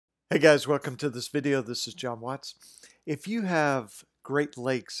Hey guys, welcome to this video. This is John Watts. If you have Great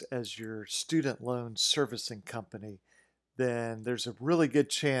Lakes as your student loan servicing company, then there's a really good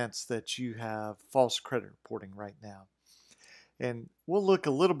chance that you have false credit reporting right now. And we'll look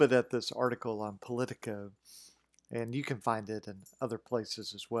a little bit at this article on Politico, and you can find it in other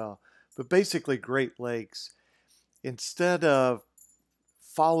places as well. But basically, Great Lakes, instead of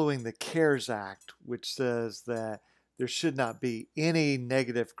following the CARES Act, which says that there should not be any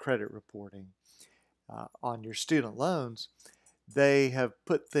negative credit reporting on your student loans, they have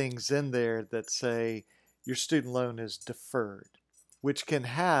put things in there that say your student loan is deferred, which can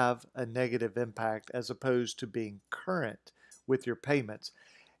have a negative impact as opposed to being current with your payments.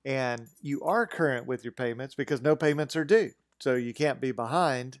 And you are current with your payments because no payments are due. So you can't be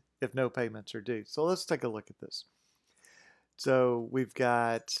behind if no payments are due. So let's take a look at this. So we've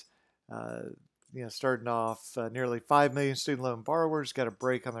got starting off, nearly 5 million student loan borrowers got a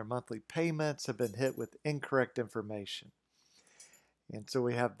break on their monthly payments, have been hit with incorrect information. And so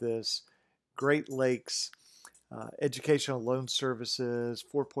we have this Great Lakes Educational Loan Services,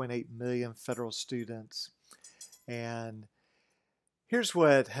 4.8 million federal students. And here's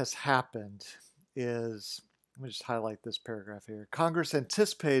what has happened is, let me just highlight this paragraph here. Congress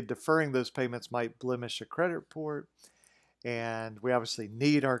anticipated deferring those payments might blemish a credit report. And we obviously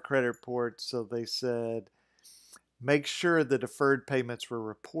need our credit report, so they said make sure the deferred payments were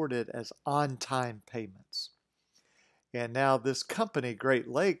reported as on-time payments. And now this company, Great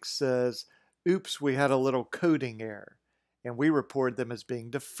Lakes, says, oops, we had a little coding error, and we report them as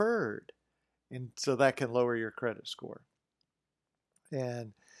being deferred. And so that can lower your credit score.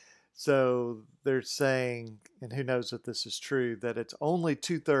 And so they're saying, and who knows if this is true, that it's only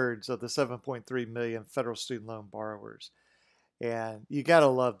 2/3 of the 7.3 million federal student loan borrowers. And you got to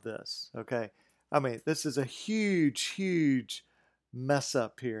love this, okay? I mean, this is a huge, huge mess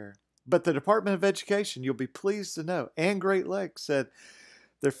up here. But the Department of Education, you'll be pleased to know, and Great Lakes said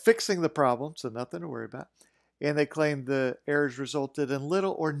they're fixing the problem, so nothing to worry about. And they claim the errors resulted in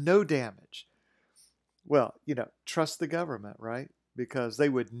little or no damage. Well, trust the government, right? Because they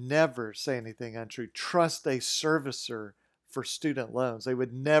would never say anything untrue. Trust a servicer for student loans. They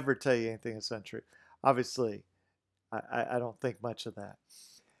would never tell you anything that's untrue. Obviously, I don't think much of that.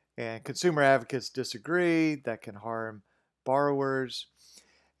 And consumer advocates disagree. That can harm borrowers.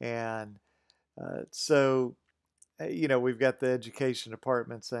 And we've got the education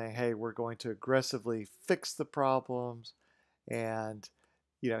department saying, hey, we're going to aggressively fix the problems. And,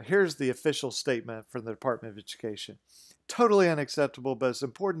 here's the official statement from the Department of Education. Totally unacceptable, but it's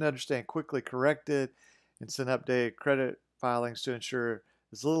important to understand quickly correct it and send updated credit filings to ensure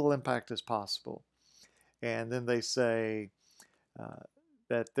as little impact as possible. And then they say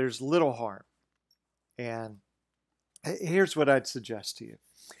that there's little harm. And here's what I'd suggest to you.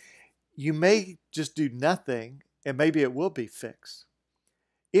 You may just do nothing, and maybe it will be fixed.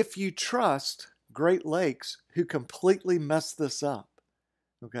 If you trust Great Lakes, who completely messed this up,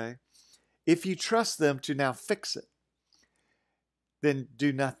 okay? If you trust them to now fix it, then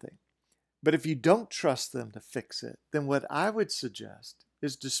do nothing. But if you don't trust them to fix it, then what I would suggest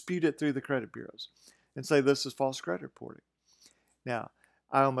is dispute it through the credit bureaus and say this is false credit reporting. Now,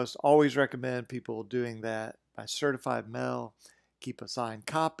 I almost always recommend people doing that by certified mail. Keep a signed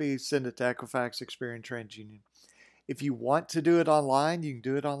copy, send it to Equifax, Experian, TransUnion. If you want to do it online, you can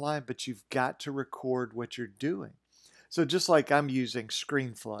do it online, but you've got to record what you're doing. So just like I'm using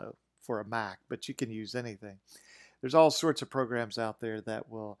ScreenFlow for a Mac, but you can use anything. There's all sorts of programs out there that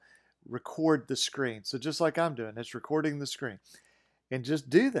will record the screen. So just like I'm doing, it's recording the screen. And just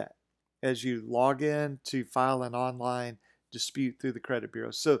do that as you log in to file an online dispute through the credit bureau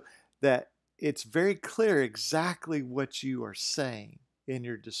so that it's very clear exactly what you are saying in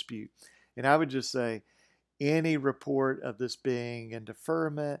your dispute. And I would just say any report of this being in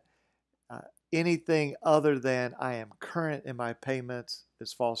deferment, anything other than I am current in my payments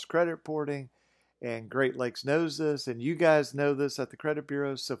is false credit reporting. And Great Lakes knows this, and you guys know this at the credit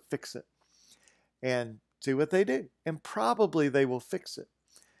bureau, so fix it. And see what they do. And probably they will fix it.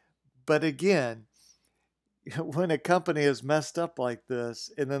 But again, when a company is messed up like this,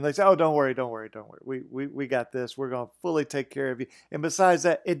 and then they say, oh, don't worry. We got this. We're going to fully take care of you. And besides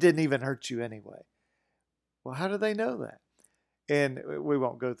that, it didn't even hurt you anyway. Well, how do they know that? And we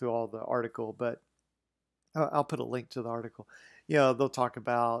won't go through all the article, but I'll put a link to the article. They'll talk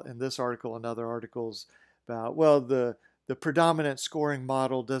about in this article and other articles about, well, the predominant scoring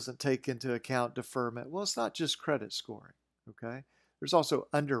model doesn't take into account deferment. Well, it's not just credit scoring, okay? There's also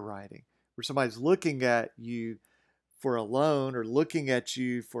underwriting, where somebody's looking at you for a loan or looking at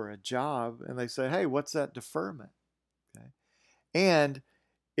you for a job, and they say, hey, what's that deferment? Okay. And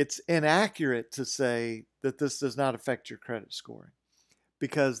it's inaccurate to say that this does not affect your credit scoring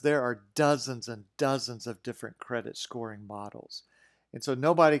because there are dozens and dozens of different credit scoring models. And so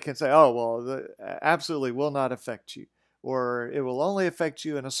nobody can say, oh, well, absolutely will not affect you, or it will only affect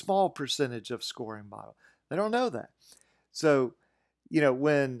you in a small percentage of scoring model. They don't know that. So,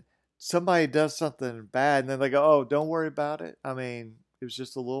 when somebody does something bad and then they go, oh, don't worry about it. I mean, it was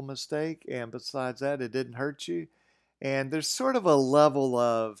just a little mistake. And besides that, it didn't hurt you. And there's sort of a level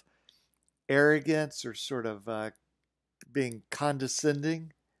of arrogance or sort of being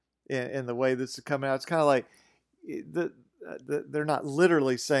condescending in the way this is coming out. It's kind of like they're not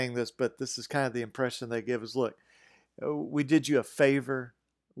literally saying this, but this is kind of the impression they give is, look, we did you a favor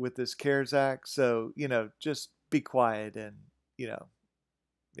with this CARES Act. So, just be quiet and,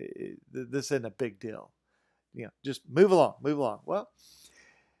 this isn't a big deal. Just move along, move along. Well,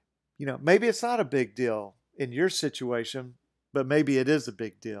 maybe it's not a big deal in your situation, but maybe it is a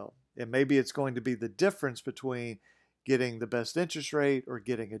big deal. And maybe it's going to be the difference between getting the best interest rate or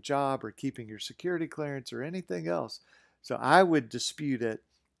getting a job or keeping your security clearance or anything else. So I would dispute it.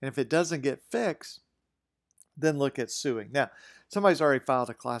 And if it doesn't get fixed, then look at suing. Now, somebody's already filed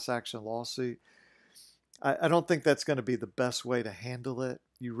a class action lawsuit. I don't think that's going to be the best way to handle it.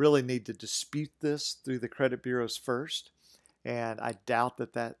 You really need to dispute this through the credit bureaus first. And I doubt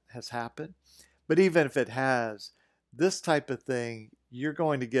that that has happened. But even if it has, this type of thing, you're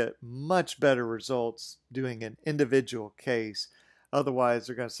going to get much better results doing an individual case. Otherwise,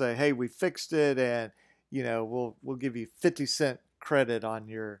 they're going to say, hey, we fixed it, and we'll give you 50-cent credit on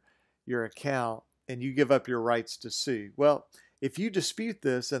your account, and you give up your rights to sue. Well, if you dispute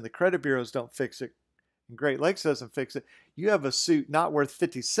this and the credit bureaus don't fix it, and Great Lakes doesn't fix it, you have a suit not worth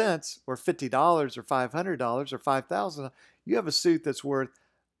 50 cents or $50 or $500 or $5,000. You have a suit that's worth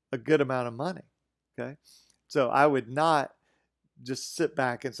a good amount of money. Okay. So I would not just sit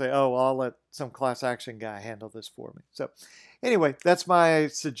back and say, oh, well, I'll let some class action guy handle this for me. So anyway, that's my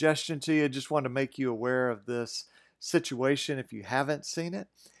suggestion to you. Just want to make you aware of this situation if you haven't seen it,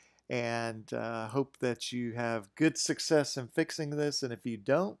 and hope that you have good success in fixing this. And if you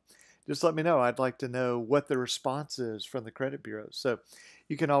don't, just let me know. I'd like to know what the response is from the credit bureaus. So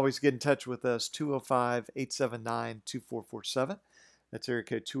you can always get in touch with us, 205-879-2447. That's area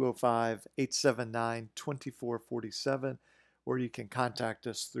code 205-879-2447. Or you can contact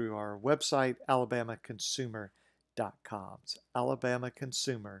us through our website, alabamaconsumer.com. It's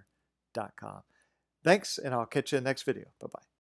alabamaconsumer.com. Thanks, and I'll catch you in the next video. Bye-bye.